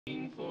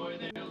For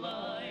their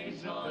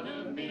lives on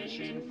a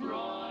mission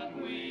fraught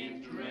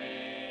with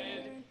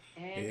dread.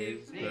 And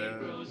if they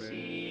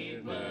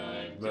proceed,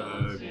 but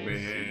don't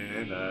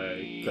succeed,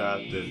 I got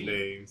the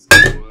names.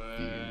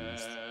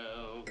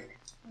 well,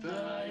 the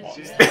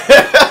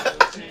devil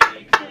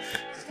take their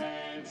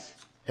heads.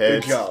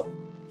 Good job.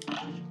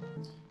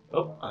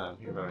 Oh, I'm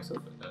here by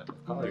myself.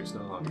 Collier's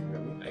no longer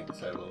here. I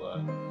guess I will,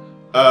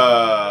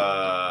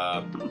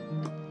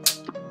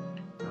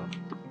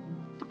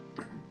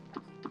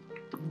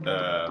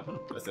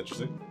 that's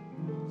interesting.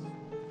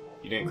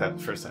 You didn't clap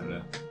the first time,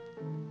 though.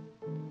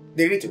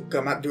 They need to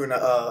come out doing a,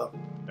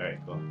 Alright,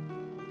 cool.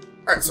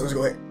 Alright, so let's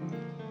go ahead.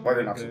 What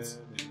are the options?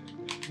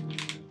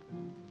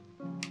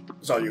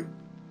 It's all you.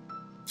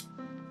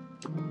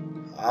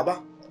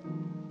 Abba?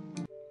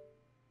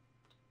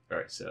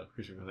 Alright, so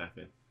here's what's gonna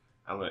happen.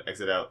 I'm gonna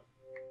exit out.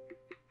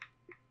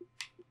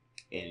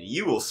 And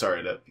you will start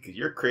it up because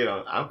you're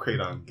Kradon. I'm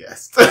Kradon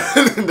guest.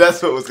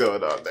 That's what was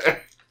going on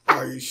there.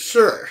 Are you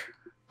sure?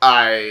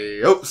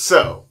 I hope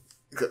so.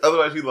 Because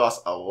otherwise we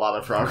lost a lot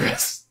of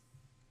progress.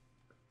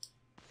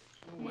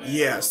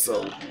 Yeah,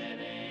 so.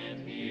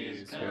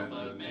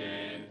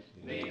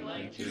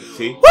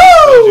 See?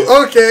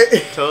 Woo!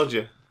 Okay. Told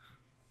you.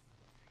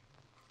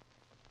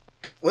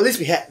 Well, at least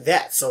we had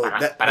that, so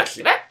that.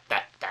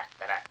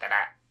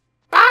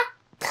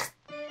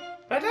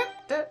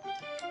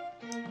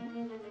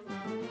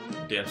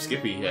 Damn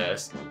Skippy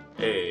has.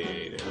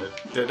 Hey.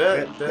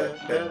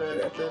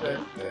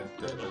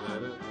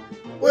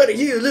 What are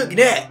you looking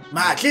at?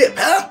 My clip,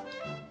 huh?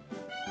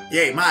 It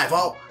ain't my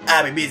fault.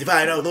 I've been busy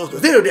finding all those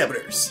casino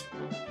demoners.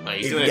 Oh,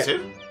 he's doing it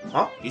too?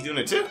 Huh? He's doing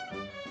it too?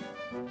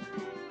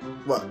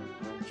 What?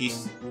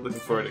 He's looking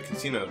for the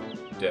casino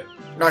debt.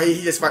 No, he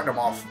just fighting them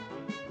off.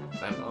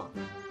 I know.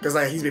 Cause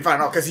like he's been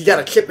fighting off because he got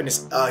a chip in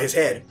his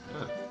head.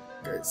 Huh.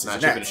 Okay, so Not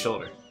a chip in his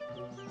shoulder.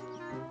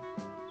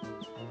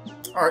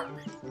 Alright.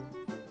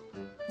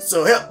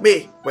 So help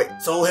me. Wait,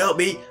 so help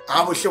me.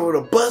 I will show her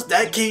the bust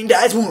that King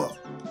Dice won.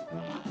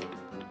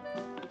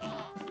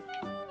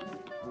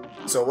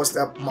 So what's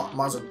that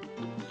monster?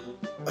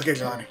 Okay,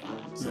 Jelani.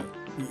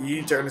 You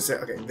need to turn this.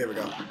 Okay, there we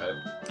go.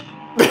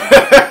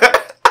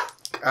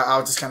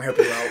 I'll just kind of help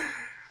you out.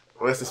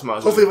 What's this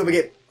monster? Hopefully when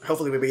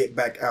we get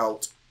back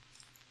out,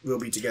 we'll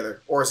be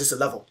together. Or is this a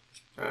level?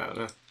 I don't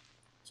know.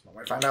 So I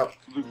might find out.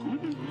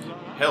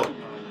 Help.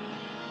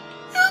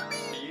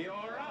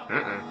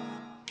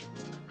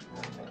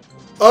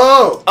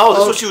 Oh! Oh,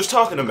 that's what she was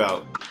talking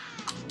about.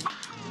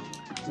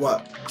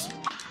 What?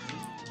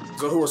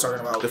 So who was talking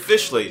about? The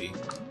fish lady.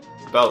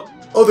 About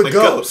the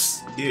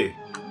ghost. Yeah.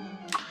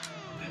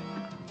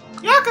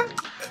 Yaka.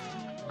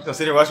 You gonna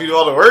sit here and watch me do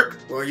all the work?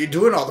 Well, you're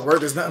doing all the work.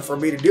 There's nothing for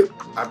me to do.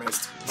 I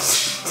missed.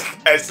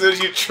 As soon as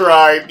you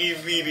tried,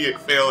 immediate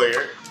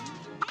failure.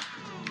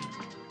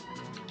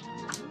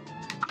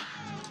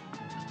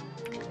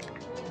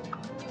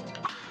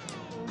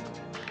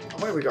 I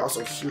wonder if we could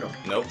also shoot him.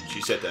 Nope,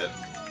 she said that.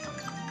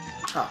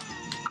 Huh.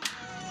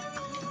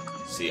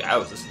 See, I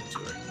was listening to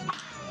her.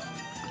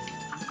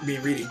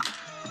 Being reading.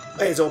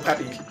 Hey, it's old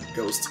Pappy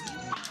Ghost.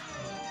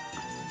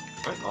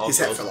 All his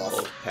head those fell off.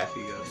 Old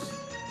Pappy Ghost.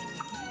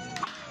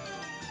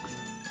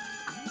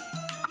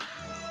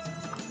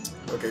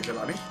 Okay,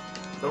 Jelani.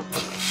 Nope.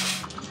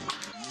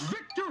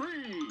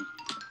 Victory!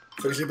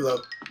 Finish it below.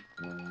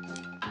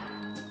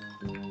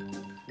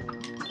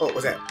 Oh,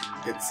 what's that?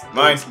 It's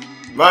Mine.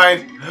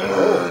 Mine.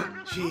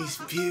 She's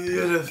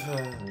beautiful.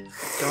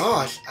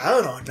 Gosh,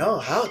 I don't know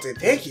how to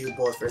thank you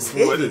both for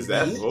saving What is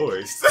that me.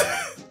 voice?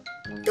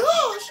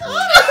 Gosh,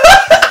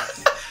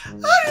 I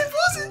didn't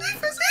supposed to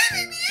for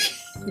saving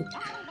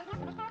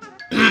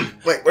me.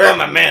 Wait, Where are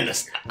my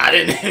manners? I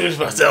didn't introduce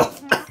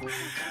myself.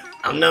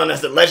 I'm known as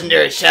the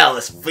legendary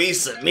chalice.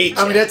 Pleased to meet you.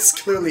 I mean, that's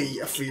clearly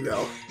a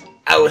female.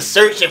 I was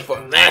searching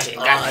for magic.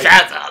 Got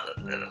trapped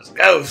on those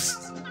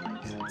ghosts.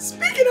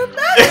 Speaking of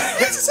magic,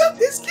 this is up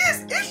this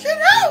kiss. It should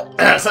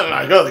help. Something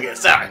I go to get.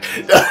 Sorry.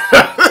 There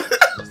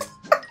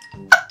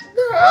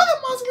are other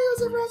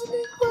monsters around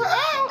me, but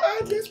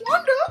I just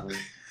wonder.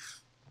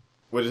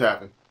 What just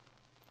happened?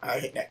 I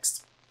hit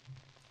next.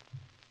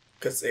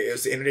 Because it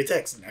was the end of the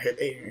text, and I hit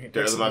A.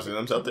 There are other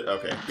monsters out there?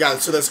 Okay. Yeah,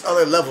 so there's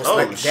other levels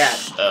like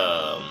that.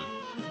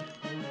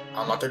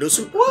 I'm about to do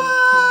super.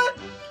 What?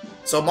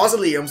 So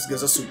mausoleums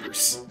gives us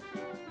supers.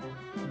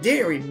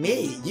 Dearie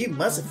me, you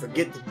mustn't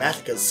forget the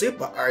magical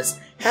super arts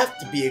have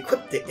to be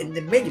equipped in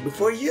the menu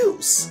before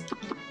use.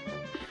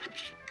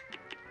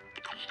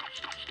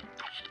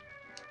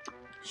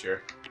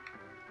 Sure.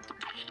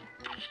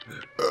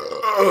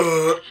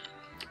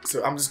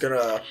 So I'm just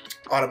gonna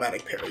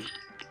automatic parry.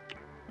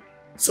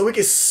 So we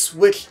can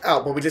switch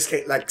out, but we just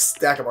can't like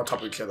stack them on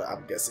top of each other,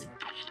 I'm guessing.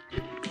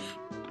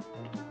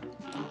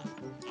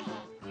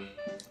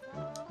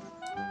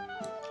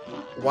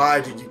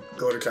 Why did you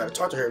go to try to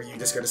talk to her? You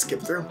just gonna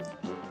skip through?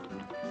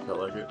 Felt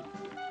like it.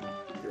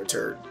 You're a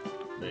turd.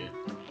 Man.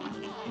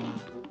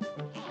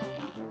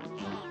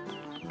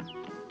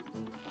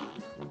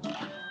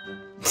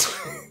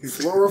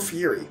 Floral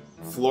Fury.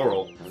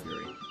 Floral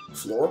Fury.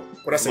 Floral?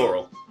 What'd I say?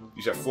 Floral.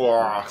 You said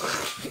floral.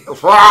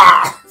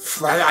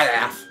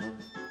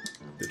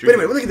 Wait a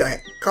minute, look at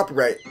that.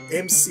 Copyright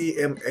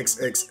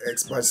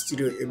MCMXXX by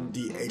Studio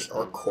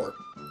MDHR Corp.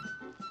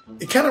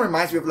 It kind of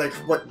reminds me of like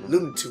what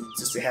Looney Tunes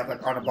used to have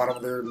like on the bottom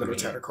of their little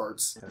title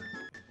cards.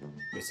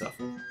 It's off.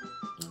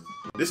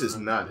 This is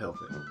not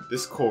helping.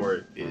 This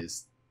chord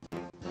is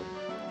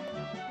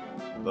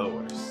the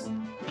worst.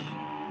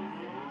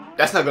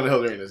 That's not gonna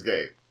help during this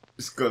game.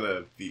 It's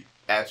gonna be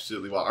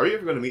absolutely wild. Are you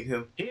ever gonna meet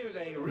him?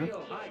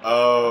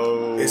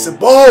 Oh, it's a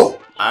bow!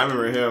 I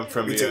remember him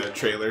from the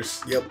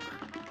trailers. Yep.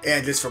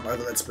 And just from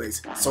other Let's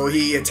Plays. So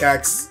he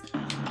attacks...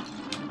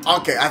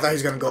 Okay, I thought he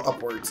was gonna go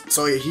upwards.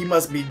 So he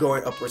must be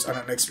going upwards on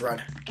the next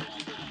run.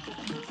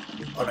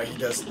 Oh no, he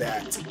does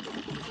that.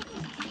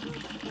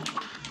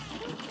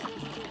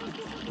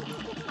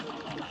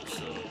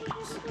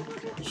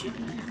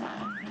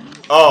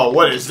 Oh,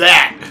 what is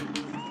that?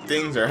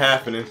 Things are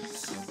happening.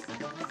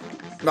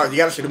 No, you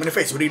gotta shoot him in the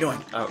face. What are you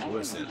doing? Oh,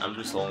 listen, I'm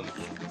just holding.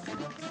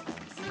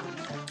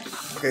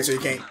 Okay, so you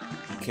can't...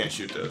 You can't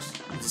shoot those.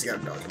 You just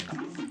gotta dodge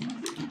him.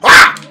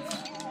 Ah!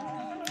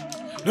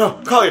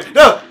 No, Collier,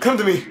 no, come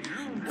to me.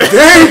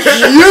 Thank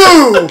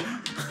you,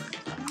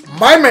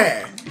 my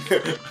man.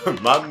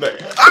 My man.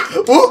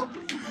 Ooh.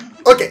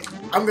 Okay,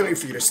 I'm gonna need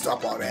for you to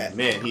stop all that.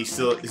 Man, he's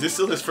still. Is this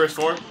still his first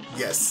form?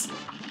 Yes.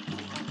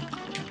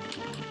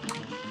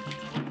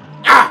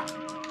 Ah!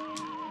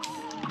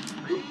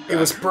 It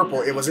was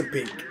purple. It wasn't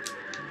pink.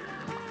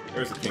 There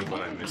was a pink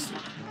one. I missed it.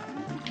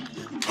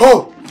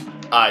 Oh!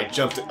 I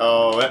jumped.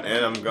 Oh,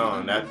 and I'm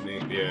gone. That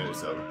thing. Yeah,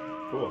 it's over.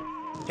 Cool.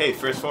 Hey,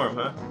 first form,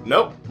 huh?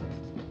 Nope.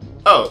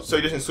 Oh, so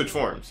he doesn't switch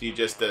forms. He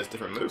just does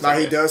different moves. Now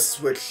he does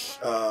switch.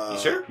 You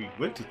sure? He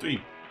went to 3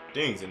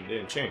 things and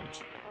didn't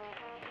change.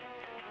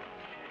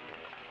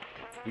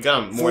 We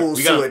got him more.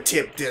 We got him,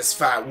 tip this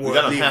fight. We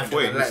got him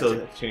halfway and he still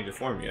hasn't changed the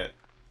form yet.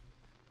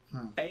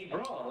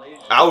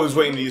 I was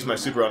waiting to use my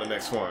super on the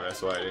next form.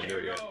 That's why I didn't do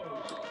it yet.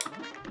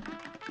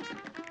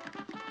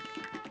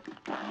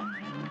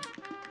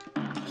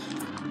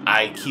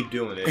 I keep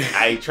doing it.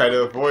 I try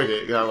to avoid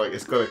it. And I'm like,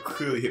 it's gonna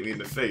clearly hit me in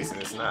the face,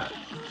 and it's not.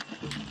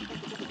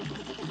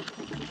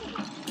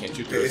 Can't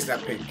you do it? It's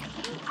not pink.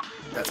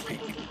 That's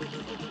pink.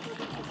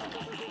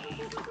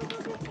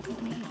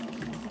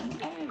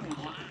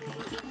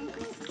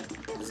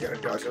 Just gotta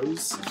dodge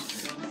those.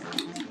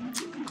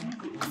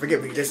 I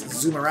forget we can just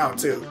zoom around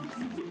too.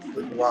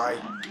 With Y.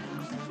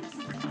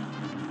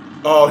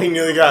 Oh, he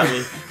nearly got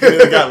me. He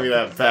nearly got me,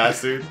 that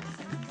bastard.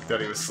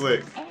 Thought he was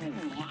slick.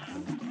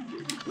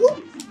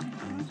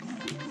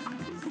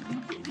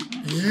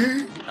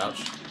 Yeah.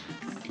 Ouch.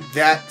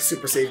 That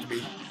super saved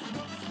me.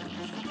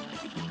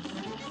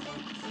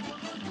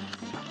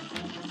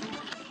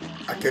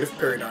 I could have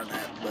parried on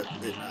that, but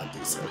did not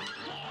do so.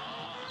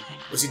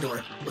 What's he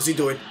doing? What's he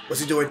doing? What's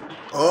he doing?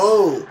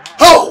 Oh!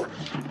 Oh!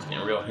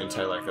 Yeah, real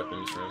hentai like up in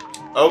this room.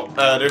 Oh,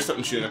 there's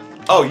something shooting.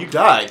 Oh, you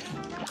died.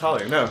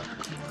 Collier, no.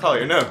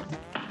 Collier, no.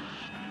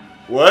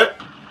 What?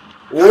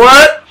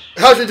 What?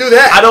 How'd you do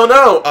that? I don't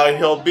know. I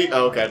held B.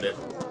 Oh, okay, I did.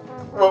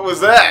 What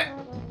was that?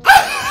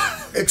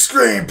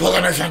 Extreme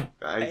pollination.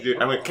 I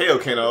went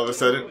Kaioken all of a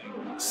sudden.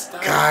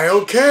 Stop.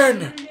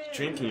 Kaioken.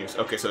 Drinking use.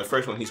 Okay, so the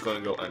first one he's going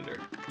to go under.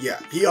 Yeah,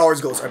 he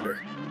always goes under.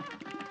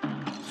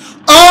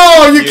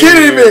 Oh, you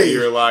kidding me?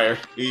 You're a liar.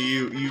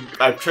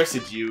 I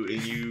trusted you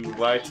and you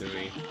lied to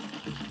me.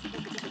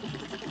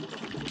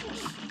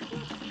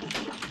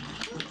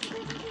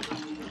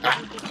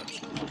 Ah.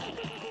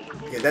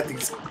 Yeah, that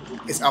thing's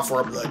it's out for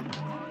our blood.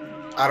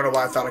 I don't know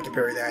why I thought I could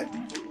parry that.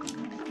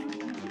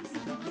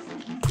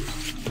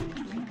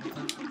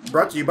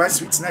 Brought to you by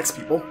Sweet Snacks,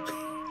 people.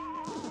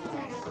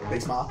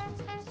 Thanks, Ma.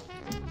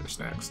 They're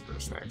snacks. They're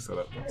snacks. Shut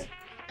up.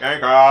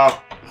 Thank you.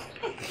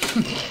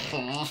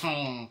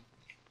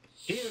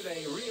 Here's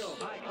a real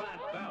high-class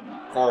bout.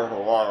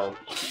 Oh,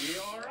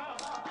 You're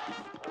up.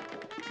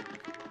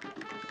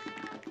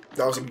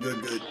 That was some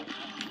good.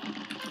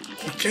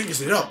 He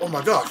changes it up. Oh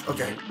my gosh.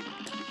 Okay.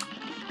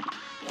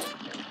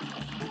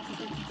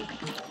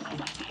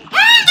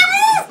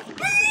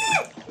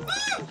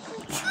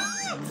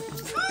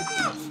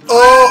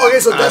 Oh, okay.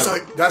 So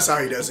that's how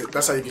he does it.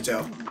 That's how you can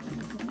tell.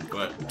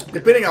 What?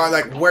 Depending on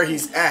like where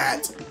he's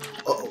at.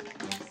 Uh-oh.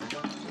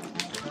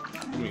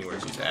 What do you mean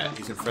where's he at?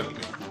 He's in front of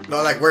me.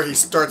 No, like where he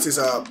starts his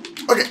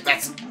Okay,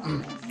 that's.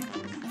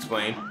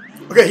 Explain.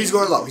 Okay, he's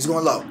going low. He's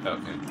going low.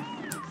 Okay.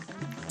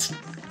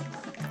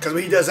 Because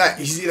when he does that,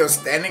 he's either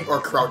standing or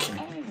crouching.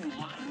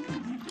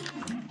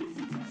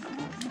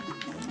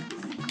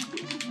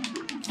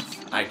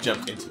 I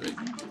jumped into it.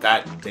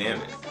 God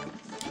damn it.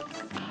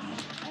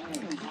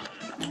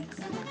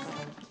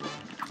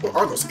 What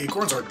are those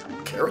acorns or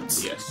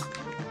carrots? Yes.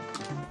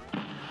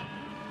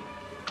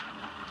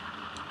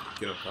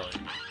 Get him, Collier.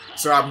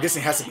 So I'm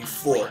guessing it has to be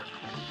 4.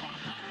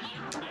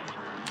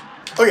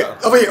 Okay,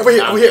 over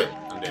here.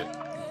 I'm dead.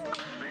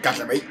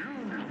 Gotcha, mate.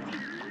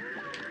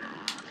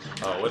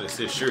 Oh, what is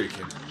this?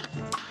 Shuriken.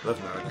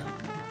 Left now right now.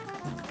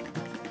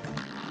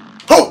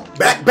 Oh!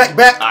 Back!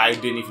 I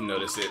didn't even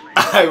notice it.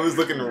 I was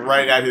looking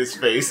right at his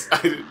face.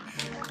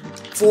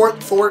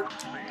 Forward.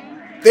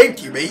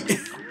 Thank you, mate.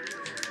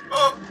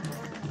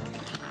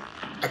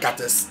 I got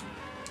this.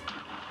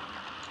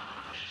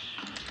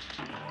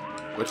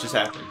 What just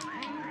happened?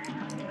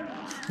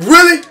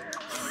 Really?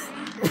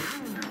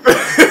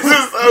 This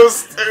is so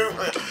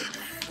stupid.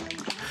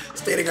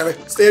 Stay together.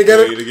 Stay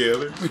together. Stay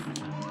together.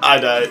 I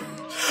died.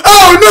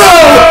 Oh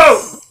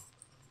no!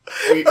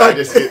 I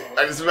just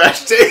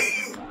mashed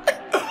it.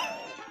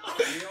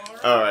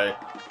 Alright.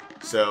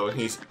 So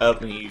he's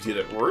up and he's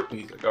either work.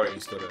 He's like, alright,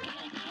 he's still there.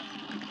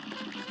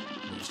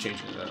 He's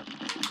changing it up.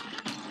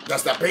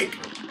 That's not pink.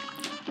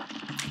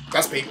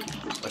 That's pink.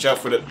 Watch out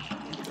for the.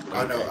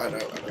 I know.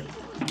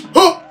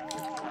 Oh!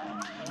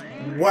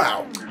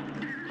 Wow.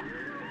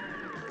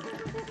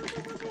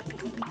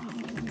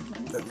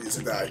 That needs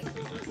to die.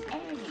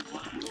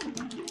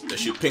 They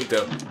shoot pink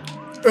though.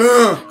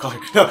 Collier.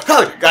 No,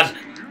 Collier! Got it!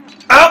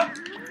 Up!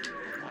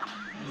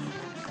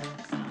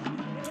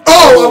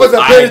 Oh, I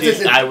wasn't paying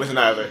attention. I wasn't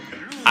either.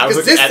 I was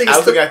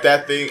looking at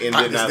that thing and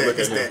did not look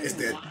at him. It's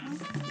dead.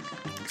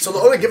 So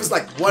they'll only give us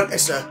like one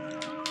extra.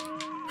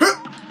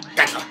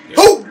 Gotcha. Yeah.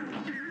 Oh!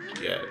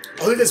 Yeah.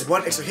 Only there's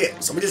one extra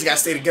hit, so we just gotta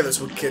stay together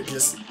so we can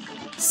just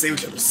save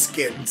each other's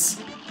skins.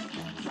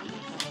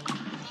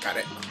 Got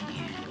it.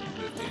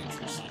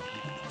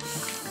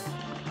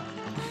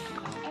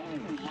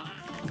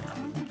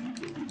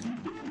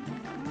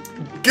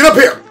 Get up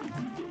here!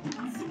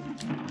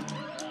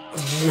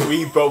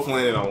 We both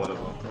landed on one of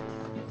them.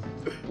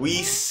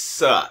 We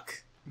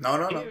suck.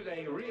 No.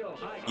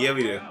 Yeah,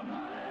 we do.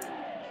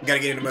 We gotta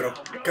get in the middle.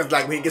 Cause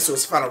like when he gets to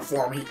his final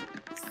form, he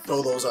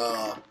throw those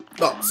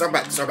no, start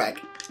back.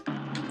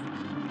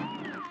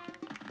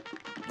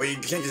 When he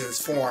changes his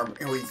form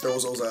and when he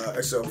throws those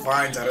extra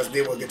vines at us,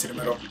 then we'll get to the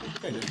middle.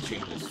 It doesn't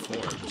change his form,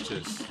 it's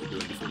just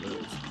doing different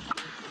moves.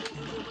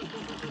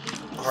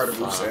 Harder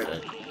move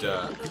set.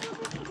 Duck.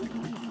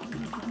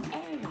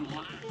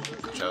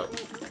 Watch out.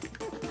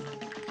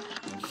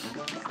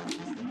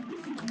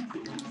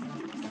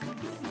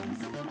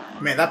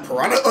 Man, that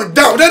piranha no!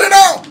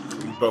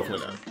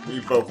 We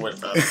both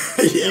went up.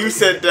 Yeah, you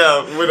said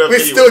down, went up. We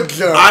still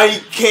jumped. I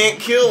can't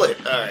kill it.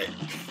 Alright.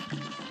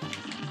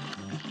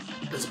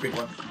 There's a big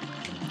one.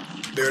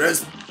 There it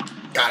is.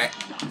 Got it.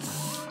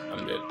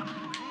 I'm dead.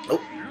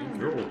 Nope.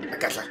 I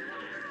gotcha.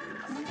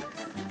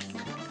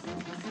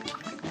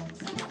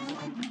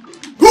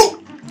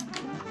 Woo!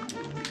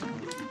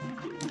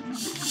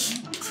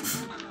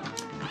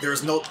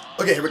 There's no.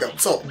 Okay, here we go.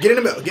 So, get in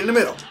the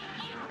middle.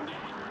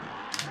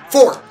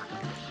 4.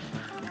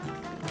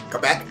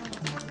 Come back.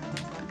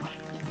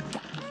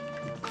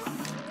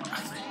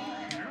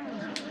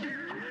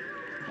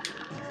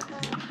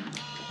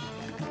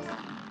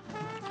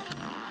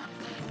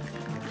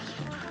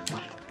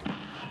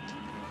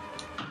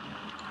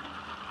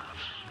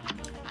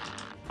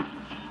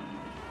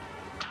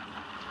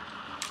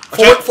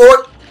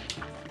 Forward.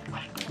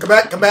 Come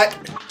back.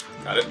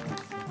 Got it.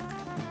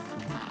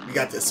 We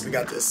got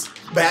this.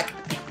 Back.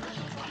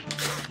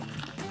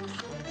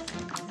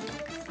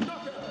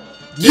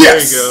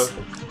 Yes! There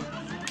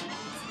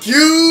you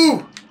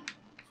You!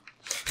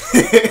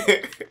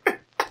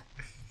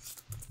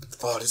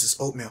 Oh, this is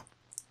oatmeal.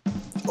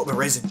 Oatmeal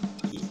raisin.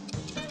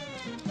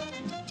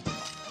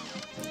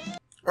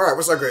 Alright,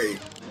 what's our grade?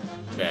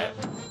 Bad.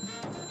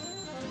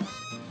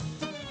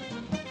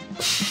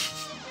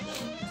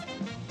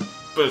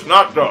 But it's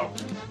not though.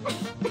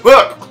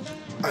 Look!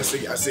 I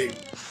see.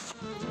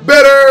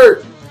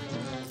 Better!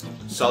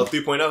 Solid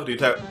 3.0, the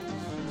attack.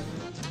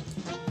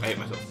 I hate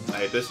myself. I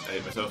hate this. I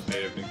hate myself. I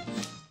hate everything.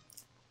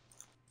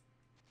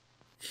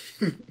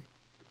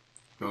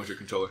 How was your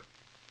controller?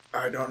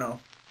 I don't know.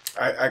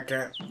 I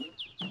can't.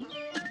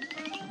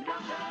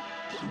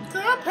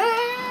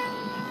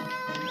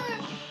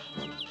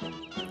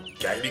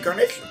 Got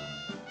incarnation.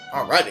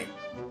 Alrighty.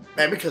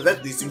 Man, we could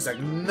let these things like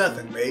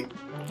nothing, mate.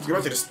 Let's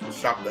go to this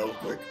shop though, real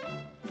quick.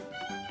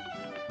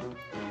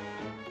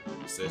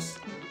 What's this?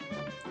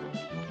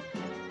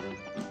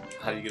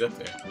 How do you get up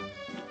there?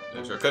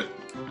 No shortcut?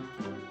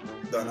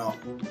 Don't know.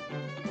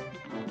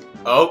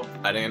 Oh,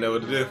 I didn't know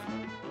what to do.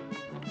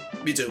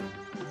 Me too.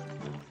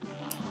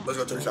 Let's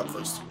go to the shop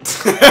first.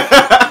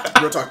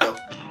 Real talk though.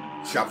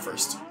 Shop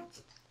first.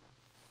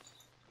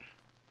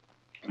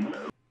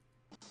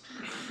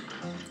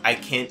 I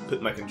can't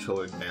put my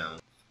controller down.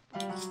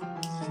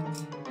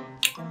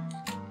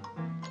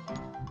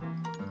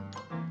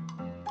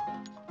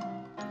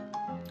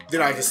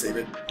 Then I just save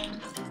it.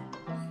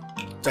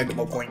 Take the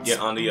more points. Yeah,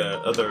 on the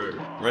other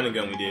running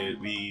gun we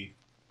did, we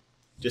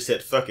just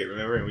said fuck it,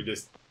 remember? And we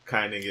just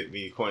kind of get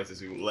me coins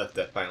as we left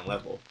that final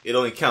level. It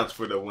only counts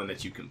for the one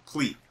that you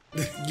complete.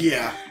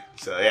 Yeah.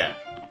 So, yeah.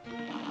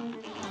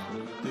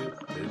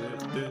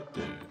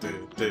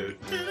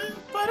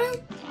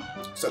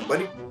 What's up,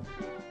 buddy?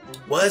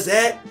 What's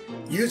that?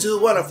 You two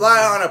want to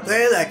fly on a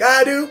plane like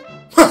I do?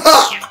 Ha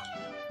ha!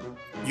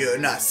 You're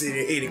not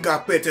sitting in the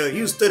cockpit till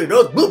you study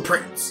those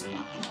blueprints.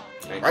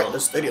 Right,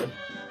 let's study them.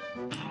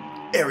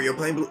 Aerial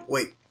plane blue.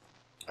 Wait.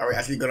 Are we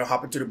actually gonna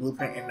hop into the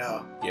blueprint and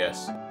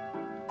Yes.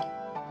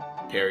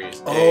 Parry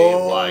is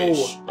Oh. A, Y,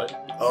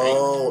 what?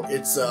 Oh,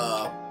 it's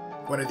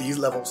one of these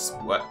levels.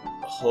 What?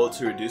 hold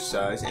to reduce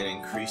size and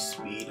increase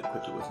speed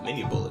equipped with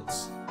mini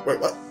bullets. Wait,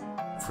 what?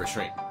 For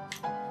shrink.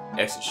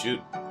 X to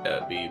shoot.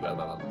 B blah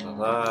blah blah blah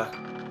blah.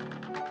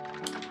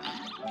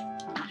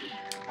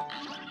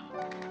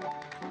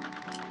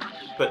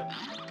 But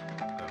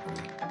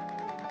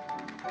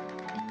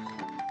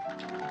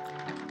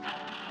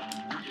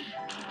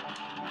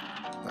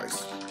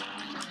Nice.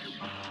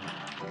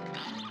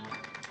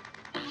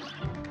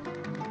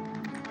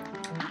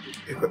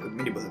 Equipped with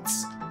mini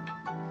bullets.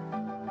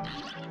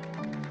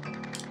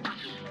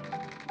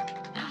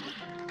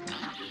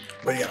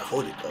 But you gotta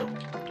hold it though.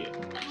 yeah,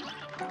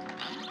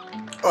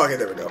 Oh, okay,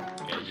 there we go.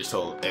 yeah, you just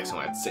hold X and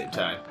Y at the same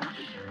time.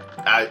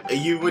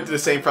 You went through the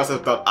same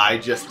process that I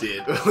just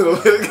did a little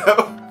bit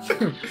ago.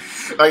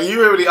 Like you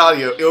remember the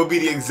audio, it will be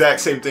the exact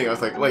same thing. I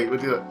was like, wait,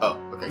 what do it? Oh,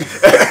 okay.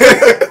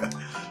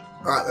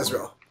 Alright, let's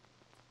roll.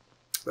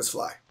 Let's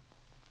fly.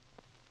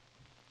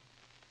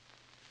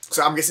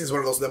 So I'm guessing it's one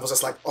of those levels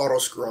that's like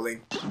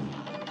auto-scrolling.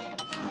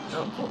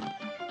 Oh, cool.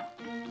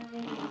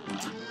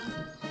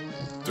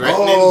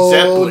 Threatening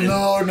Zeppelin.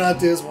 No, not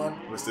this one.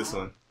 What's this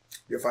one?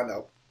 You'll find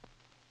out.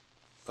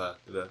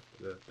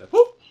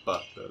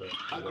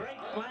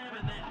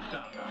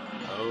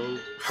 Oh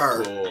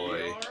Her.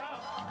 boy.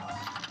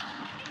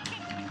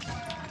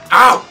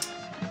 Ow!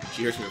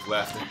 She hurts me with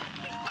laughter.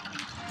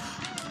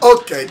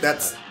 Okay,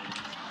 that's...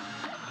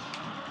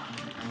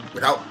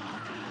 Look out.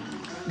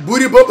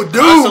 Booty bump of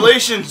doom!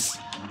 Constellations!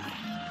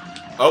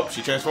 Oh,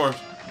 she transformed.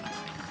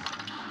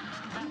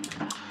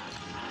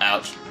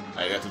 Ouch.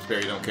 I got some spare,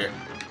 you don't care.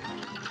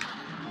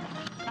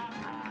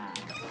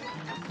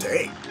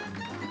 Dang.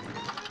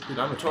 Dude,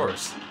 I'm a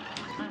Taurus.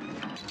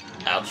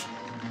 Ouch.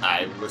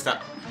 I was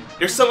not...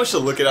 There's so much to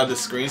look at on the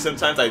screen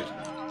sometimes, I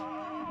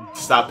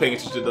stop paying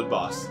attention to the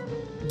boss.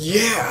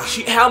 Yeah.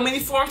 How many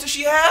forms does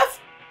she have?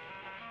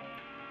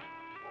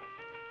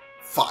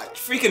 5.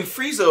 Freaking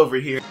Frieza over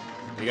here.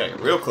 You gotta get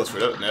real close for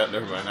that. No,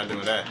 never mind, not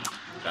doing that.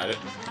 Got it.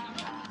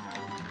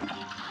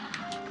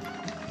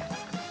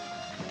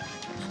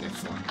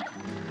 Next one.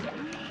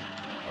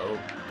 Oh,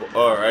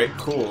 alright,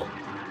 cool.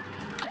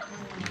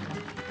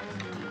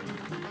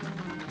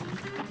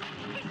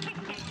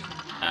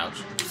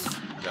 Ouch.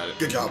 Got it.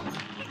 Good job.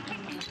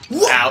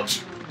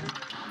 Ouch.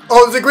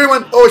 Oh, there's a green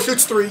one. Oh, it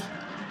shoots 3.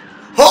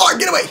 Oh,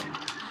 get away.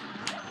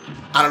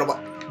 I don't know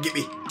what. Get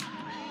me.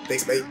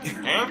 Thanks, mate.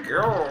 Thank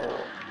you.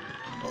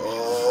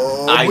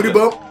 Oh, booty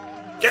bump.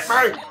 Get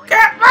me!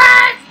 Get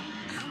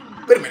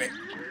me! Wait a minute.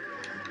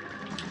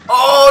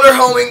 Oh, they're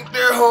homing.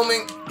 They're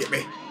homing. Get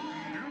me.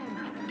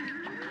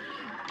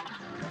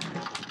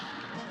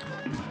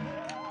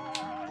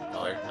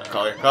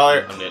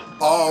 Collier. I'm dead.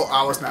 Oh,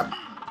 I was not.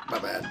 My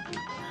bad.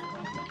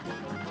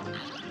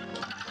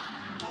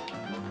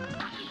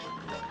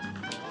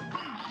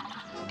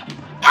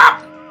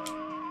 Ah!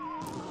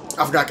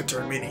 I forgot I could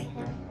turn mini.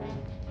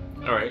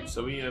 Alright,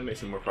 so we made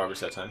some more progress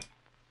that time.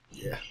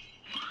 Yeah.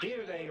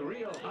 Here's a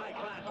real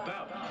high-class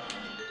bout.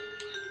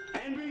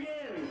 And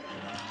begin.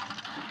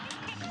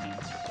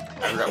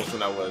 I forgot which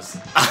one I was.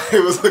 I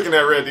was looking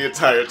at red the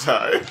entire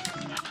time.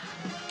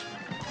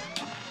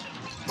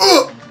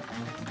 Ugh!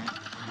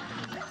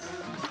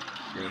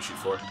 You're gonna shoot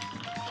 4.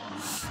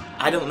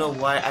 I don't know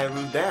why I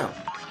moved down.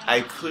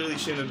 I clearly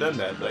shouldn't have done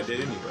that, but I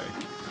did anyway.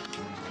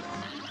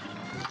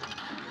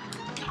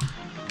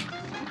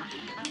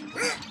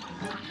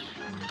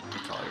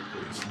 Collier,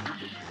 please.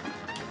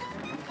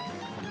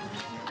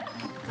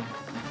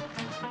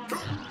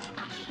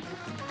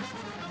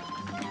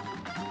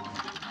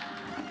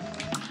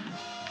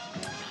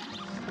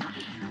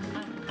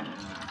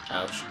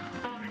 Ouch.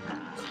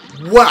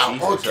 Wow,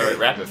 Jesus, okay. alright,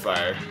 rapid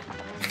fire.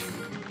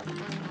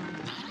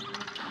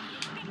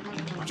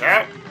 Watch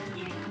out!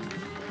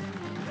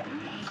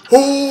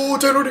 Oh,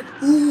 turn on it.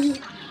 Ooh.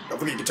 Don't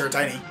forget you can turn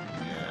tiny.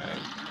 Yeah.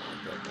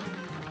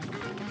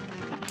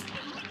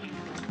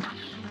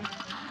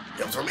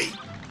 Jumps for me.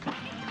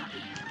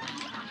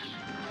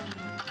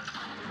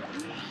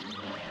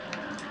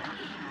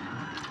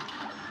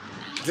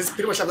 Just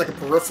pretty much have like a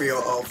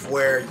peripheral of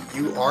where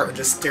you are and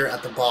just stare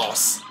at the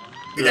boss.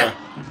 Yeah.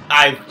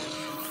 I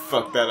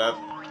fucked that up.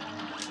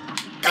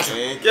 Gotcha.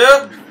 Thank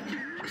you.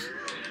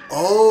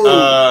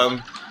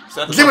 Oh.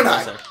 So that's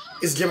Gemini. the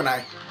It's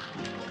Gemini.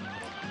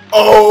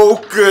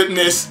 Oh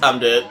goodness, I'm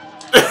dead.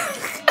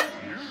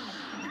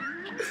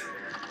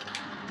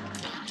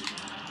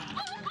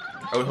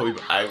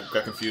 I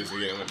got confused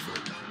again. Went for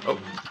it. Oh.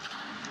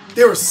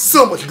 There is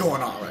so much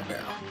going on right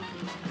now.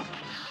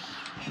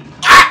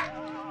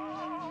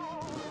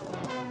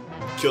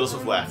 Kill us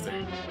with laughter.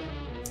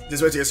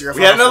 This way to your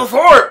We had another 4!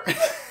 I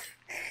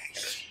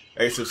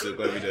guess it's still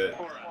gonna be the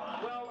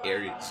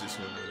Aries. Just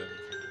whatever.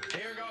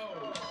 Here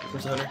goes.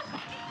 Where's the hunter?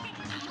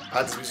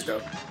 I just music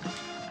though.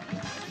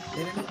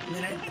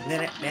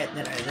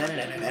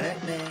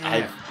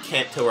 I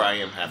can't tell where I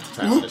am half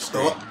the time on this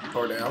screen. Up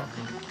or down.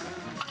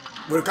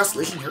 Would a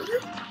constellation hurt you?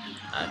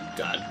 I'm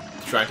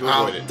trying to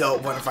avoid I it.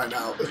 don't want to find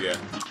out. Yeah.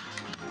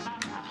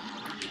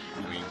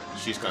 I mean,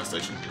 she's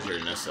constellation is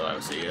hurting us, so I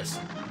would say yes.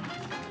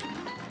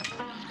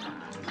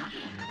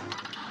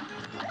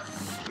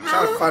 I'm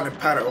trying to find a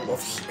pattern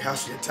of how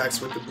she attacks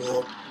with the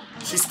bull.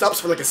 She stops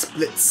for like a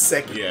split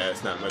second. Yeah,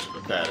 it's not much of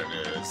a pattern.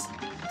 It's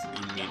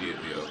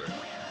immediately over.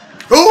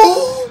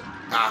 Oh!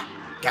 Ah,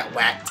 got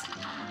whacked.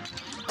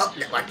 Oh,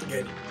 got whacked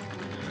again.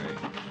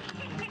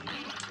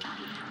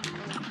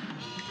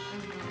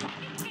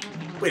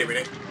 Wait a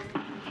minute.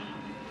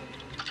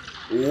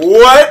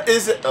 What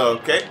is it?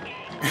 Okay.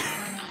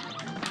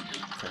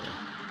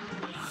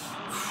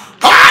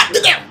 Ah!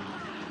 Get down!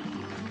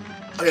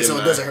 Okay, so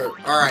it doesn't hurt.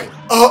 Alright.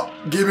 Oh,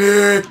 give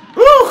me.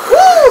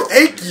 Woo!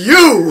 Thank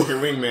you!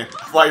 Your wingman.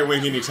 Fly your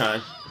wing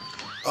anytime.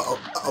 Uh-oh,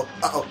 uh-oh,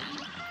 uh-oh.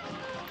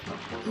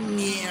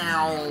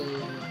 Meow.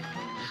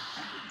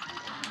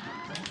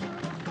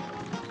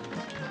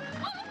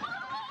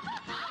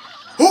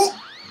 Oh!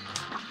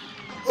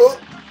 Oh!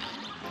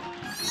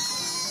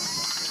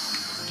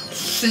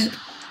 Sheep.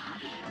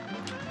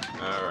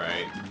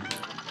 Alright.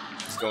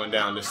 It's going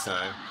down this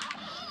time.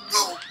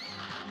 Oh!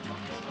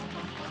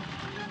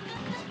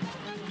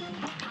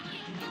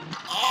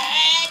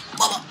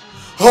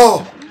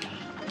 Oh!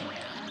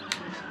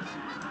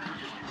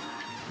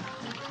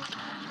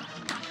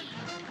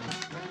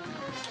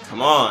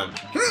 Come on.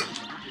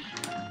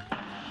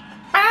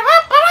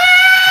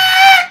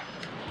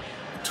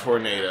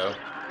 Tornado.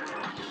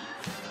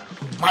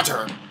 My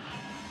turn.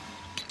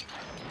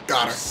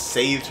 Got her.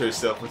 Saved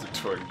herself with a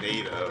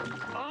tornado.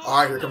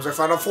 Alright, here comes our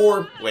final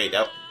form. Wait,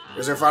 that.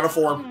 Here's our final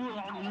form.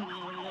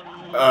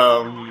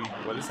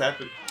 What is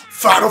happening?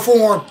 Final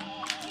form!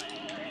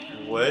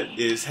 What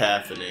is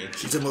happening?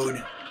 She's a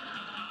moon.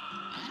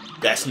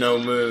 That's no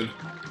moon.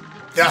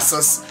 That's a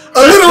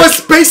little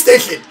space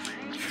station!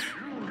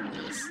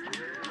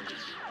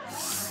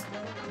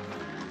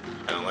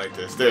 I don't like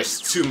this. There's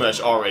too much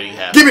already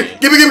happening.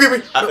 Give me!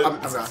 No,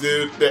 I'm not.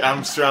 Dude,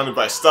 I'm surrounded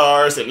by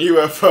stars and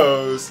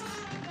UFOs.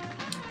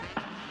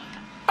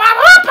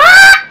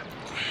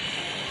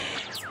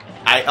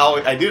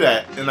 I do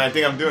that, and I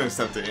think I'm doing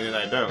something, and then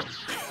I don't.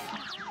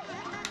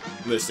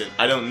 Listen,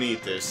 I don't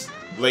need this.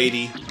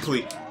 Lady,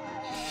 please.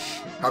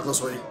 How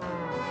close were you?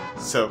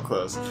 So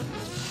close.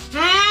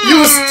 You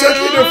were stuck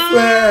in the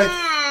flag!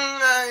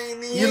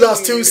 You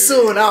lost too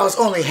soon, I was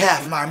only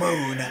half my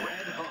moon.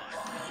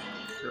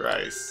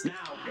 Christ.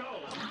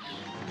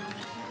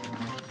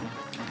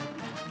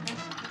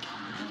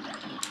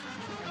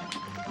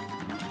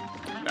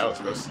 That was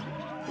close.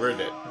 We're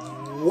dead.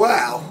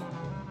 Wow.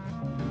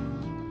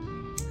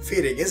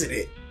 Fitting, isn't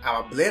it?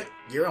 I'm a blimp,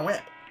 you're a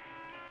wimp.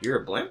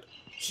 You're a blimp?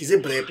 She's a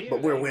blimp, but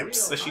we're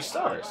wimps. But she's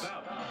stars.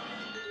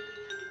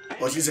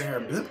 Well, she's in her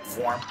blimp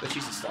form. But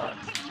she's a star.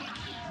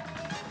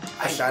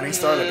 A shining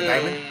star like a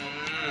diamond.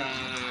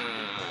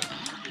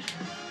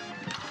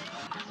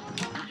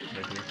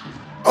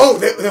 Oh,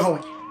 they're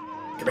home.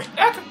 Come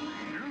here.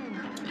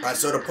 Alright,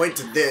 so the point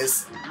to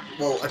this,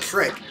 well, a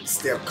trick.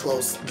 Stay up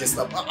close, just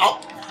up.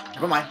 Oh,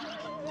 never mind.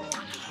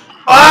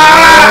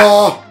 Ah!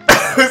 Oh,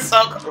 It's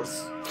so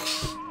close.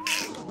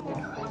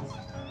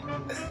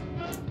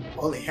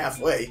 only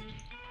halfway.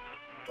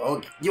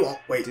 Oh, you won't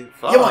wait. Too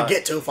far. You won't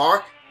get too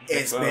far.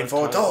 It's been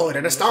foretold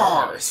in the Is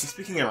stars. he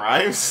speaking in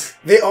rhymes?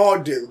 They all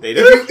do. They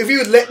do? If you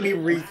would let me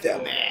read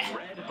them.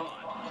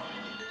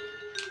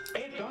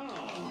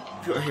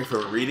 People are here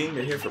for reading,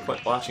 they're here for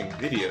watching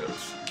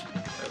videos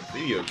of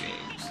video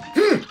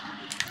games.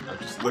 I'm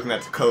just looking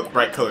at the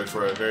bright colors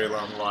for a very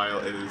long while.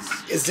 It is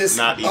It's just,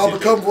 not easy. I'll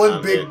become one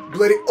I'm big dead.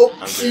 bloody. Oh,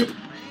 I'm sheep. dead.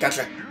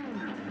 Gotcha.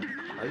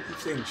 Why do you keep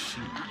saying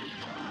sheep?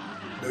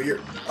 No, you're.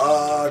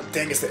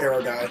 Dang, it's the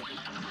arrow guy.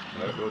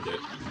 Oh, go dead.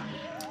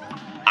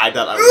 I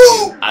thought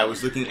I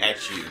was looking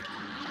at you.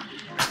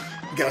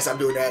 You gotta stop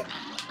doing that.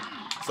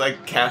 It's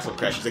like Castle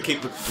Crashers. They keep.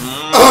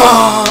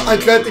 I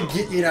tried to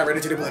get you not ready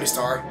to the bloody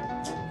star.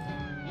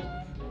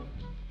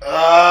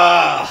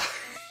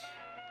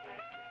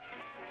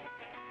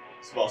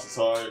 This boss is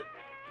hard.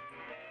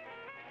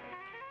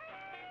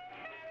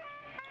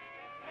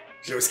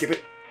 Should we skip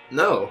it?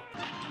 No.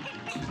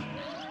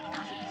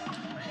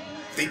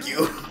 Thank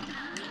you.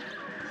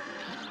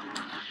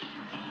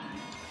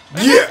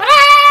 Yeah!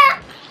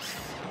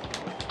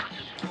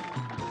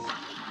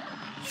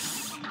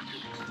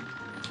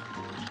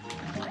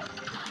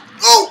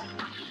 Oh!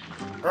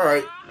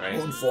 Alright. Right.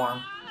 Moon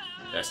form.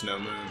 That's no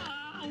moon.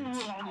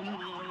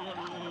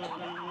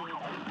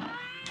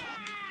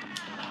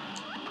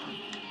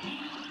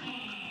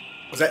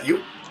 Was that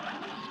you?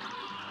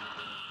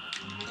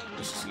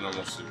 This is a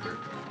normal super.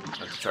 I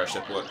have to try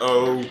step one.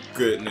 Oh,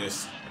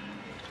 goodness.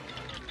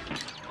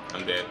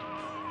 I'm dead.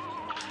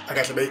 I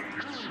got your bait.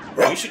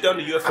 Can you shoot down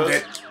the UFOs? I'm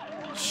dead.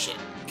 Shit.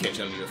 Can't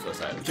shoot down the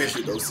UFOs either. You can't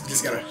shoot those. You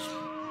just gotta.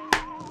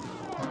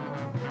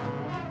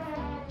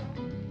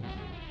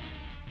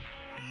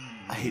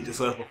 I hate this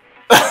level.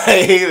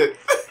 I hate it.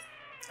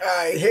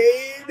 I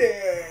hate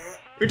it.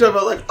 You're talking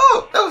about like,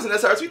 oh, that wasn't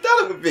as hard as we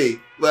thought it would be.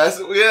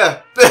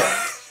 Yeah.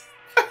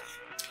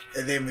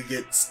 And then we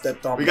get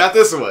stepped on. We got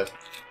this one.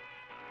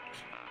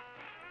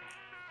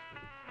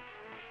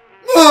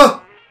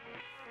 Ah!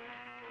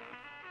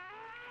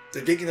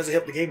 The drinking doesn't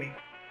help the gaming.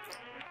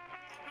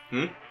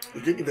 Hmm? The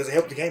drinking doesn't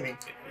help the gaming.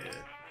 Yeah,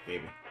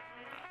 maybe.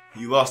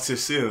 You lost too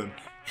soon.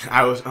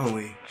 I was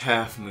only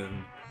half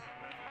moon.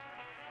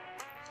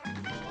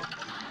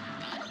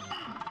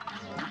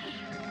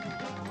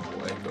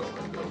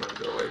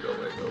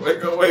 Wait,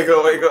 go, wait!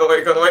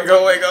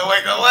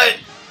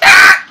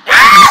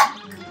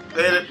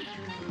 Made it.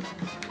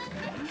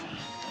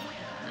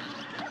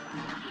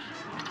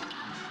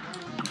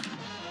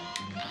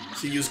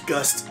 She used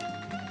Gust.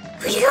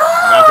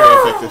 Not very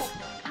effective.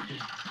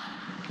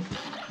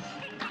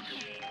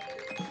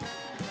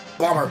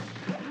 Bomber.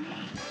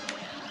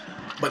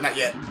 But not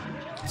yet.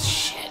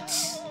 Shit.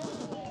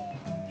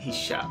 He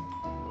shot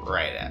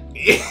right at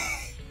me.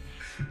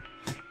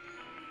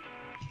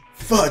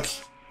 Fuck.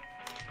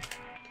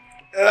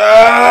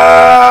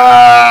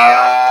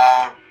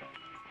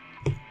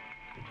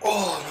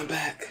 Oh, my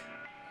back.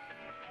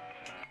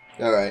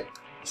 Alright,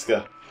 let's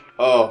go.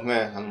 Oh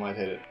man, I'm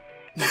lightheaded.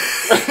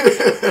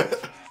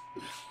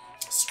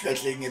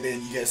 Stretching and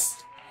then you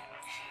just.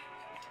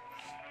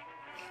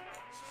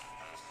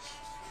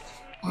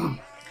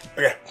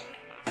 Okay.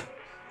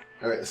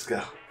 Alright, let's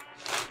go.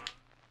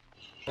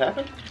 What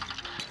happened?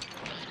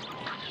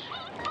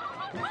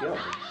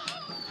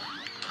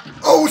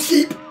 Oh,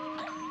 sheep!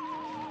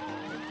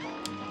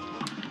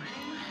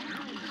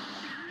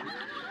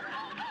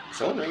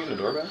 Someone ringing the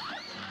doorbell?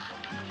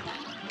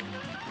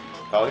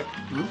 Collier?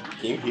 Hmm?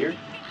 Can you hear?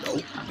 No.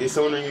 Is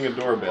someone ringing a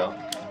doorbell?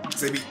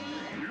 Say me.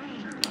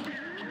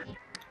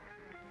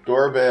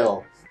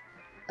 Doorbell.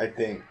 I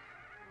think.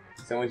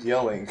 Someone's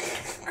yelling.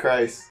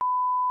 Christ.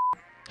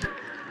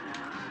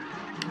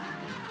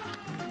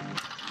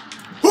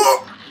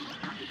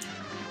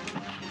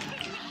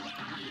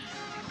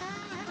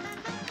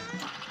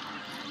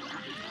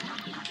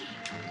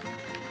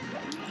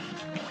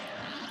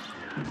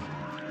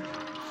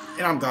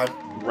 And I'm done.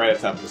 Right at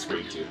the top of the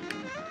screen, too.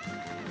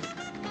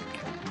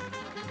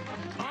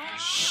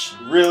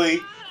 Really?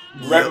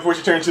 Right before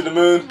she turns to the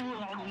moon?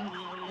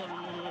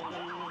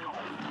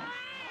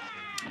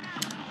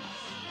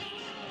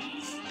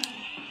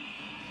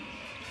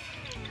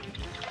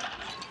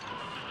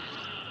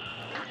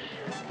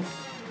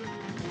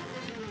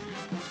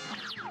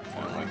 I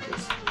don't like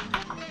this.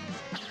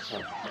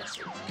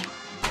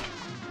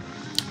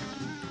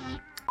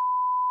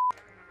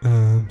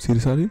 See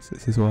this audience?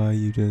 This is why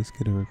you just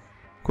get a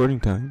recording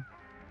time.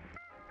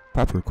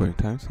 Proper recording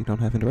time, so you don't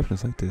have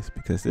interruptions like this,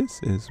 because this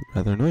is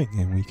rather annoying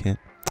and we can't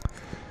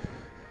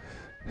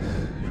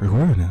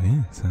record now,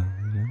 yeah, so,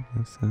 you know,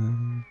 it's,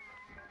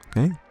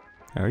 hey,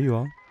 how are you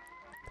all?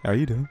 How are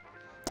you doing?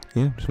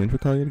 Yeah, just waiting for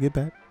Collier to get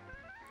back.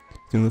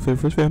 Doing a little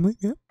for his family,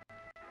 yeah.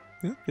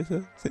 Yeah, just,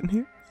 sitting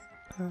here,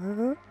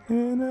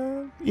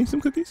 and, eating some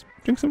cookies,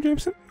 drink some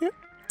Jameson, yeah.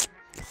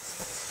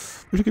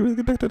 We should really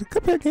get back to the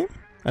Cuphead game.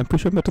 I'm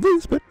pretty sure I'm about to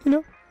lose, but, you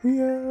know, we,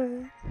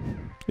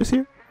 just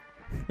here,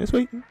 just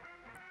waiting.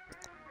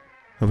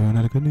 Hope everyone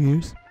had a good New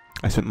Year's.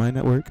 I spent mine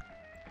at work.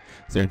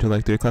 Was there until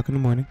like 3 o'clock in the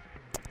morning.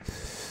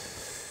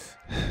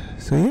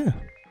 So yeah,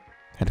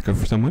 had to cover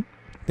for someone.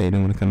 They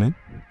didn't want to come in,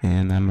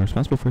 and I'm a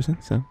responsible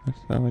person, so that's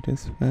how I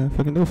just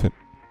fucking do with it.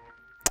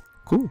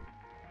 Cool.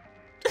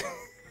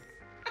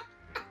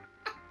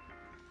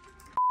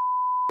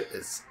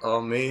 It's all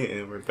me,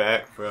 and we're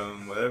back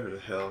from whatever the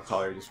hell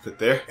Collier just put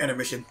there.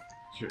 Intermission.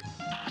 Sure.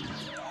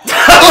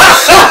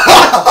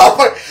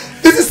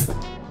 This is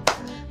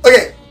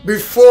okay.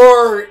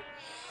 Before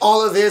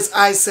all of this,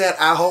 I said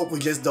I hope we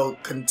just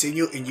don't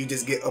continue and you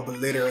just get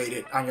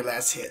obliterated on your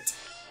last hit.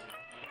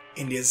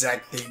 And the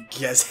exact thing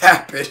just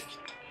happened.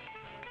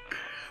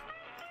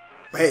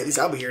 But hey, at least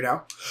I'll be here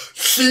now.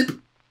 Sheep.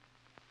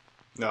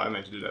 No, I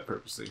meant to do that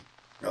purposely.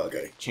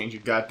 Okay. Change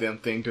your goddamn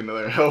thing to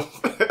another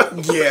health.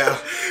 Yeah.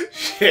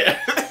 Yeah.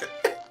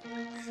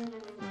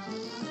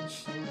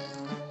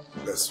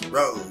 Let's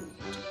roll.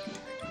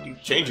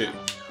 Change it.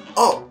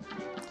 Oh.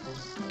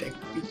 Thank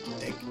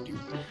you.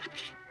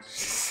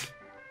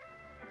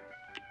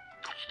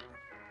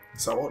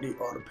 So I won't need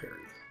auto parry.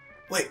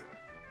 Wait.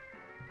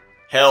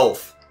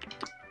 Health.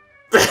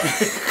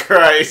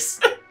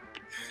 Christ.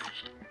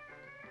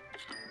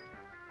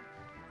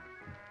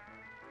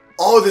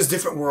 All these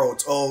different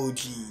worlds. Oh,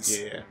 jeez.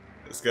 Yeah.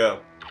 Let's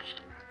go.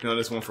 Been on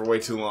this one for way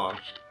too long.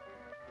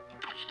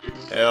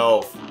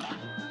 Health.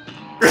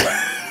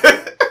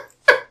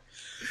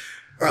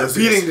 Right, we're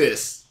beating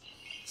this.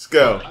 Let's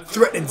go.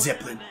 Threatening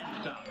Zeppelin.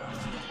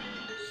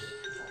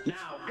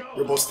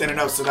 We're both standing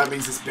up, so that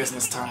means it's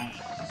business time.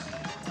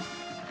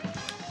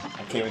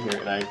 I came in here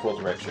and I pulled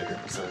the red trigger,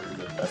 so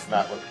that's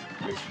not what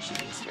makes you shoot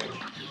this game.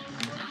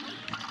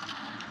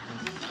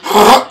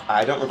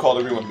 I don't recall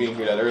everyone being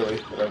here that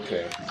early, but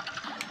okay.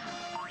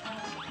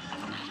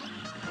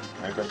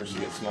 My pepper should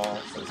get small,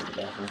 so it's in the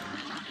bathroom.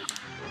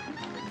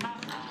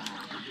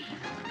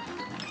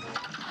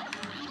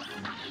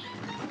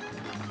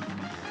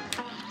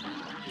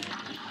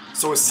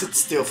 So it sits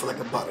still for like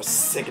about a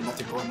second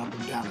after going up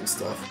and down and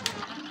stuff.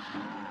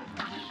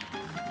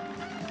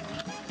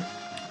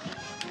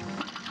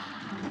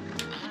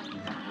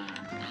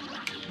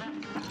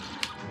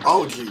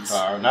 Oh jeez.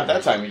 Not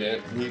that time he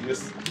did. He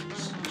just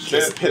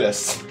straight up hit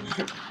us.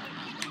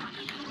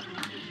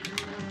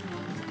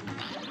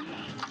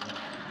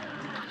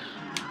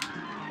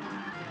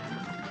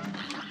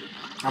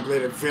 I'm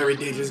playing a very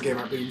dangerous game.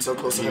 I'm being so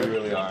close to her. You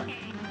really are.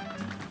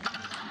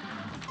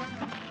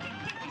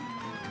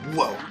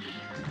 Whoa.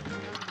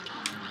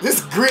 This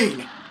is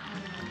green.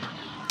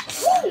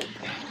 Woo!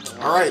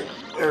 Alright,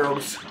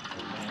 arrows.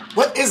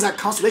 What is that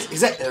constellation?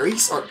 Is that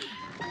Aries? Or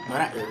no,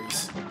 not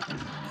Aries.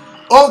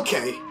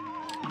 Okay.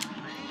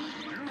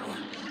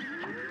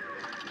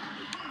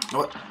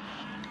 What?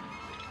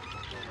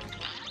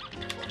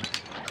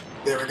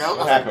 There we go.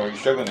 What happened? Were you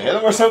struggling to hit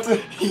him or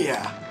something?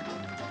 Yeah.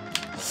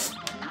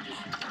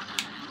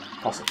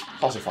 Faucet.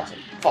 Faucet, faucet.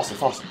 Faucet,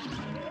 faucet.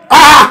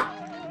 Ah!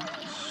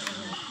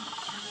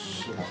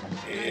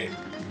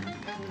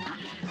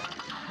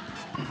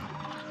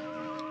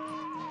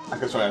 I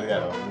could swear I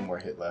had one more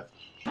hit left.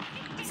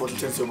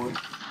 40-10 someone.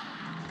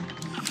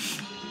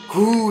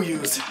 Who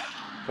used?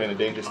 Playing a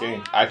dangerous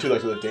game. I too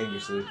like to live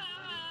dangerously.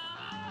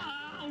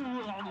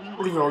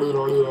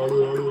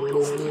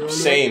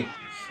 Same.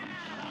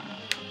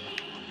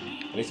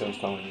 At least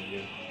someone's calling me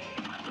again.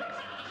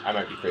 I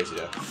might be crazy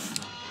though.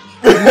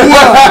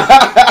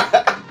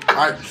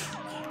 Alright.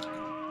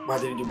 Why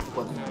didn't you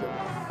put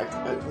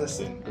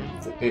Listen,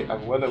 I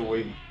want to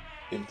wait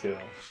until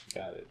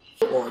got it.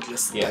 Or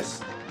just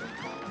yes.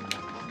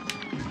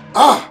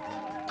 Ah!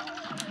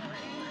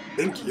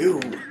 Thank you.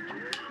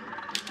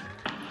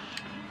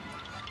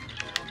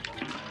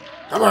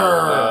 Come on!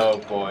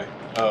 Oh boy.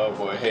 Oh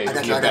boy. Hey, I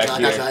got get back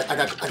here. I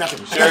got you.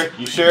 You sure?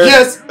 You sure?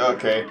 Yes!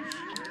 Okay.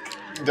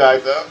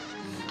 Dive up.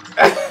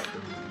 I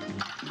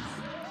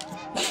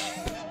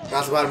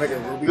was about to make a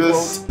Ruby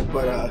quote,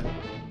 but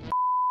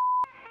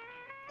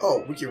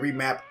oh, we can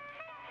remap.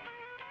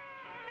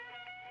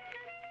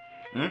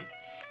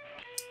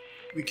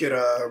 We could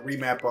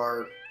remap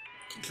our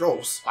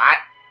controls. What?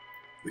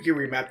 We can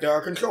remap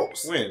our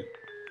controls. When?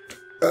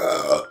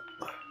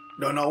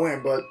 Don't know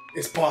when, but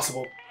it's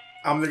possible.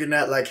 I'm looking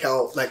at like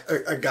how like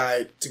a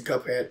guide to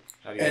Cuphead,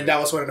 and that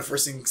was one of the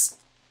first things.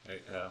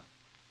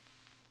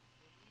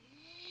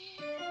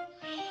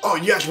 Oh,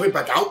 you actually went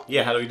back out?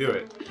 Yeah, how do we do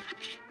it?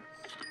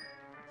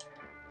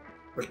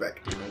 Where's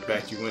back? You went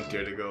back, you went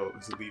there to go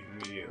to leave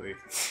immediately.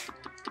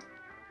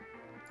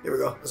 Here we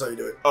go. That's how you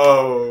do it.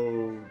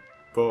 Oh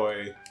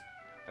boy.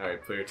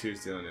 Alright, player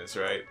 2's doing this,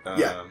 right?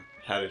 Yeah.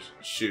 How to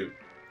shoot.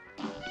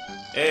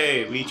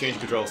 Hey, we changed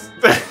controls.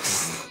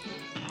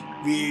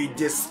 We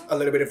did a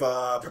little bit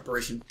of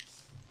preparation.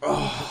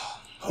 Oh,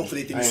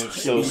 hopefully things. I am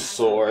so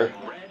sore.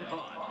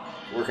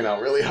 Working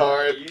out really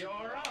hard.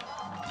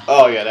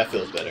 Oh yeah, that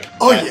feels better.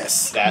 Oh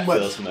yes, that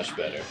feels much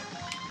better.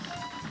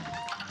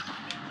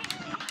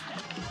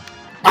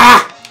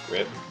 Ah!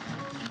 Rip.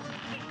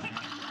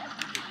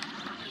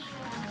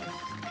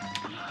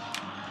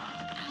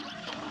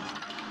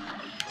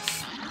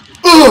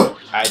 Ugh!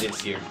 I didn't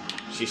see her.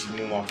 She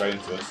moonwalked right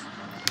into us.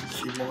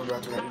 She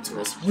moonwalked right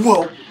into us.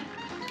 Whoa!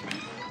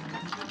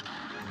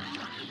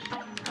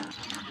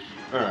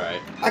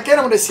 Alright. I kind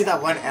of want to see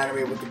that one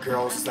anime with the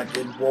girls like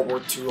in World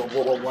War II or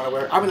World War I or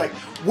whatever. I mean, like,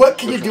 what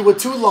can you do with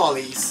two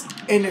lollies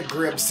in a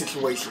grim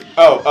situation?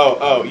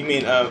 Oh, you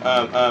mean,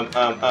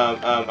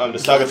 the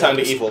Saga Time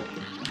to Evil.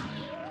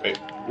 Wait,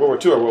 World War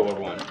II or World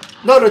War I?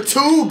 No, the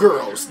two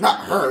girls,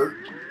 not her.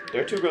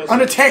 There are two girls.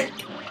 On a tank.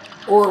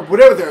 Or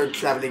whatever they're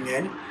traveling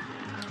in.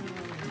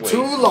 Wait.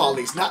 Two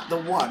lollies, not the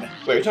one.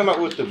 Wait, you're talking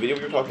about with the video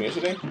we were talking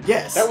yesterday?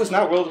 Yes. That was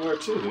not World War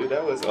II, dude.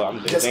 That was, I'm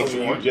dead. Thanks,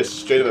 you just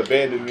straight up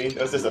abandoned me.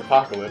 That was just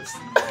Apocalypse.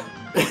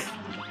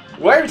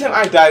 Why every time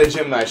I die, the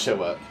Gemini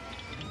show up?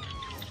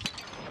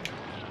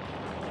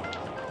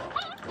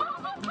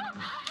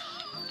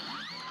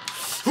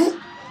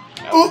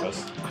 That was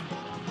gross.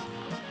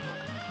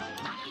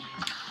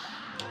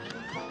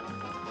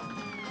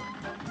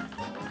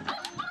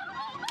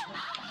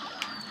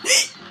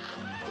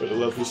 What a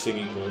lovely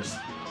singing voice.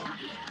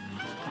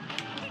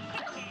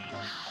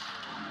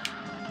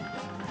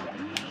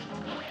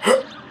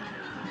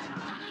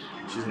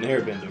 She's an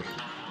airbender.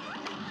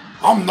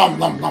 Nom nom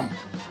nom nom.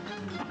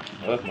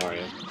 I love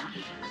Mario.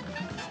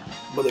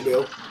 Bullet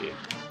Bill. Yeah.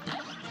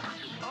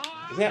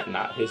 Is that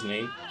not his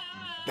name?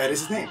 That is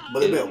his name.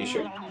 Bullet Bill. You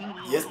sure?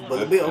 Yes,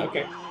 Bullet Bill.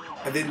 Okay.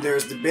 And then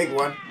there's the big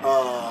one.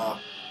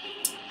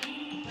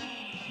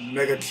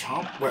 Mega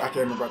Chomp. Wait, I can't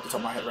remember off the top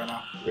of my head right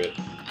now. Rip.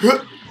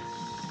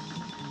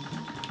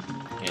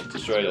 Can't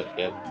destroy it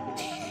yet.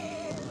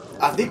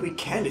 I think we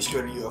can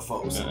destroy the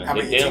UFOs. I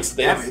mean,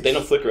 they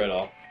don't flicker at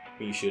all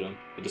when you shoot them.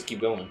 They just keep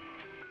going.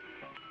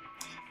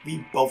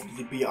 We both need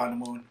to be on the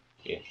moon.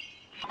 Yeah.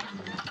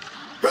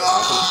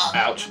 Ah!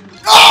 Ouch.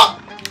 Ah!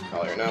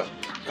 Collier, no.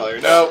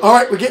 Collier, no.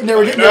 Alright, we're getting there.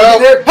 We're getting No. there.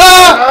 We're getting there.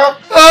 Ah!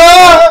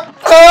 Ah!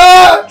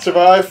 Ah!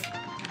 Survive.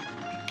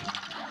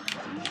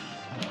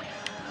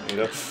 There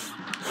you go.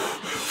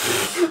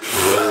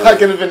 I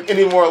could have been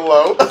any more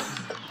low.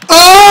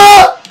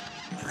 Ah!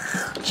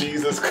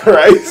 Jesus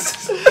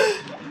Christ.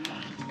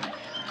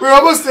 We're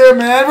almost there,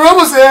 man. We're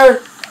almost there.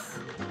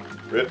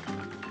 Rip.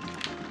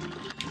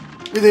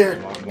 We're there.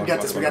 Come on, We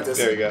got this. We got this.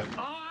 There we go.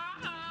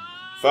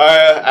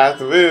 Fire at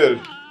the will.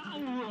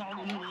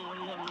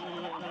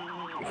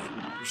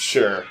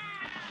 Sure.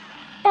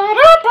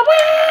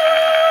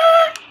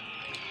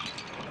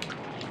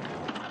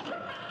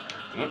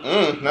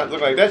 Not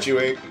look like that, you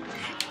ain't.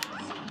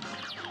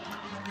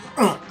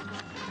 I'm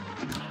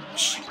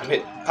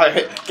hit. I'm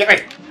hit. Get me!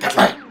 Get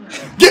me!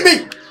 Get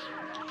me!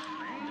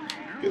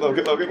 Get low,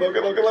 get low, get low,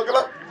 get low, get low, get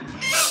low.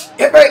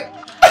 Get me!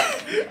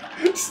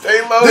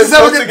 Stay low and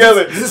close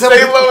together.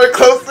 Stay low and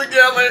close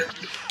together.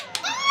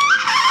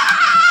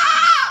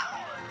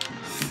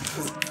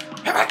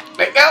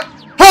 Let go.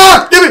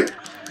 Ah! Get me!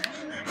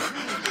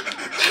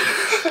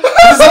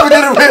 This is how we're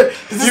gonna win!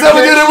 This is how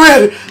we're gonna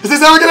win! This is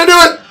how we're gonna do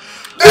it!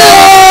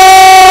 Yes!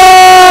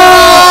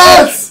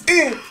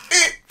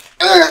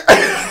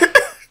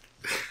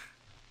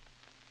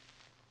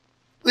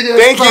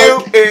 Thank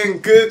you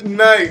and good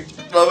night,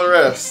 Mother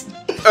rest.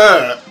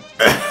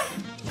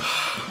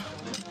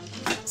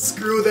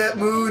 Screw that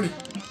moon.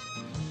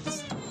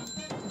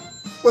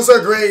 What's our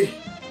grade?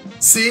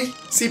 C?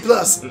 C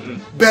plus.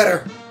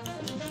 Better.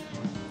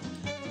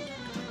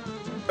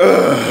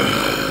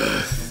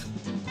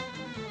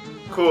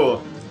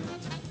 Cool.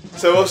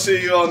 So we'll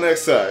see you all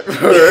next time.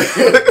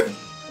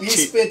 We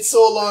spent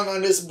so long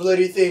on this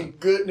bloody thing.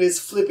 Goodness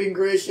flipping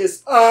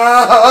gracious.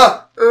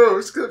 Ah! Oh,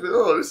 it's good.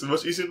 Oh, this is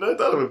much easier than I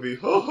thought it would be.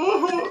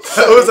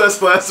 That was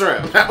us last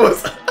round. That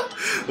was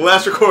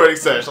last recording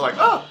session. I'm like,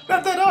 oh,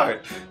 not that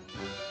hard.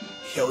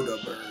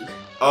 Hildeberg.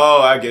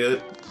 Oh, I get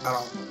it. I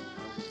don't.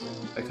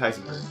 Like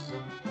Heisenberg.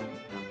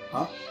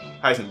 Huh?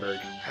 Heisenberg.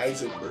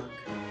 Heisenberg.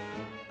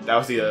 That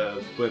was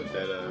the blimp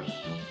that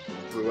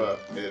blew up.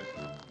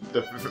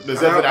 The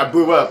Zeppelin that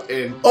blew up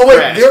and oh wait,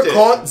 crashed they're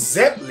called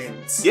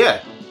Zeppelins.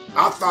 Yeah.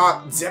 I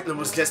thought Zeppelin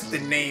was just the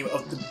name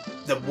of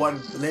the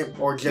one blimp,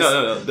 or just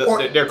no.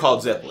 They're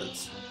called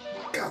Zeppelins.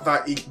 I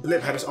thought each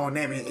blimp had its own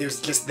name, and it was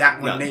just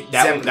that one named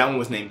that Zeppelin. That one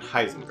was named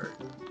Heisenberg.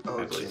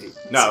 Okay.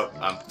 No,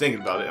 I'm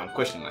thinking about it. I'm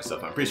questioning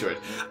myself. I'm pretty sure.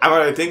 I'm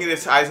either thinking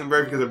it's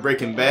Heisenberg because of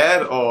Breaking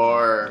Bad,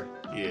 or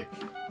yeah.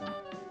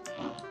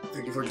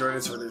 Thank you for joining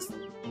us for this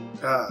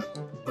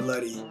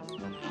bloody,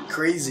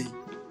 crazy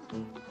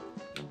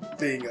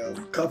thing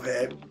of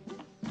Cuphead.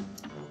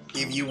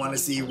 If you want to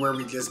see where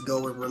we just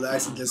go and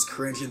relax and just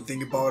cringe and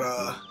think about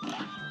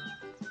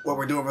what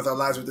we're doing with our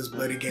lives with this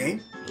bloody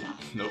game.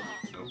 Nope,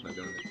 not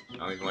doing it. I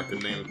don't even like the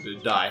name of the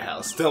Die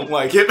House. Don't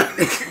like it.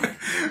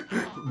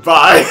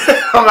 Bye.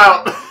 I'm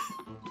out.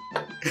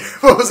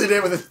 What was the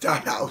name of the Die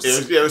House?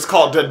 It was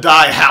called the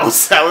Die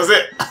House. That was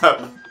it.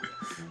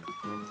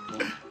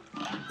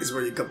 This is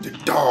where you come to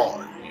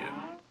dawn. Yeah.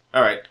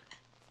 Alright.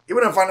 You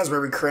want to find us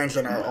where we cringe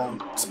in our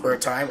own spare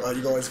time? You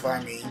can always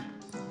find me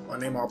on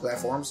name all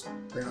platforms.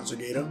 Kradon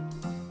Zorgata.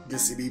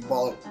 Just see me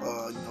ball,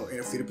 in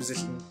a fetal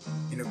position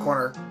in the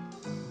corner,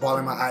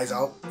 bawling my eyes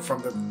out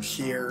from the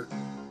sheer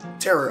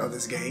terror of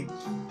this game.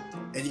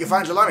 And you can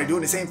find Jelani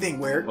doing the same thing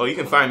where... Well, you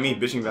can find me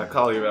bitching about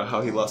Collier about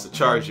how he lost a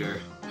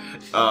charger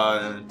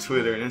on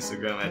Twitter and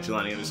Instagram at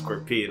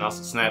Jelani_P and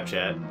also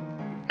Snapchat.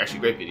 Actually,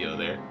 great video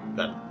there.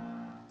 Got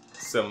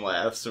some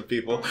laughs from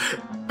people.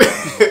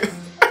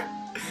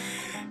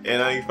 And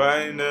I can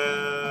find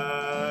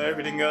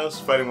everything else,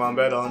 Fighting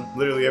Wombat on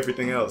literally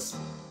everything else.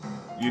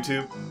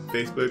 YouTube,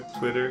 Facebook,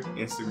 Twitter,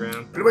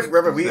 Instagram. Pretty much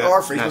wherever we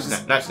are, Facebook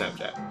is... Not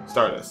Snapchat.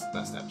 Stardust,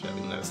 not Snapchat.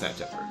 We don't have a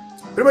Snapchat for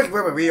it. Pretty much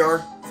wherever we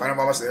are, Fighting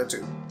Wombat's there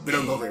too. We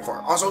don't go very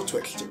far. Also,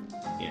 Twitch too.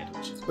 Yeah,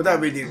 Twitch. But that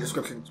will be in the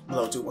description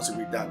below too once we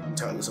read that and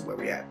tell us where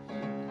we at.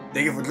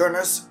 Thank you for joining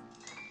us.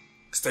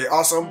 Stay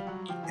awesome,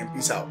 and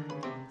peace out.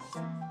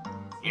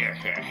 Yeah.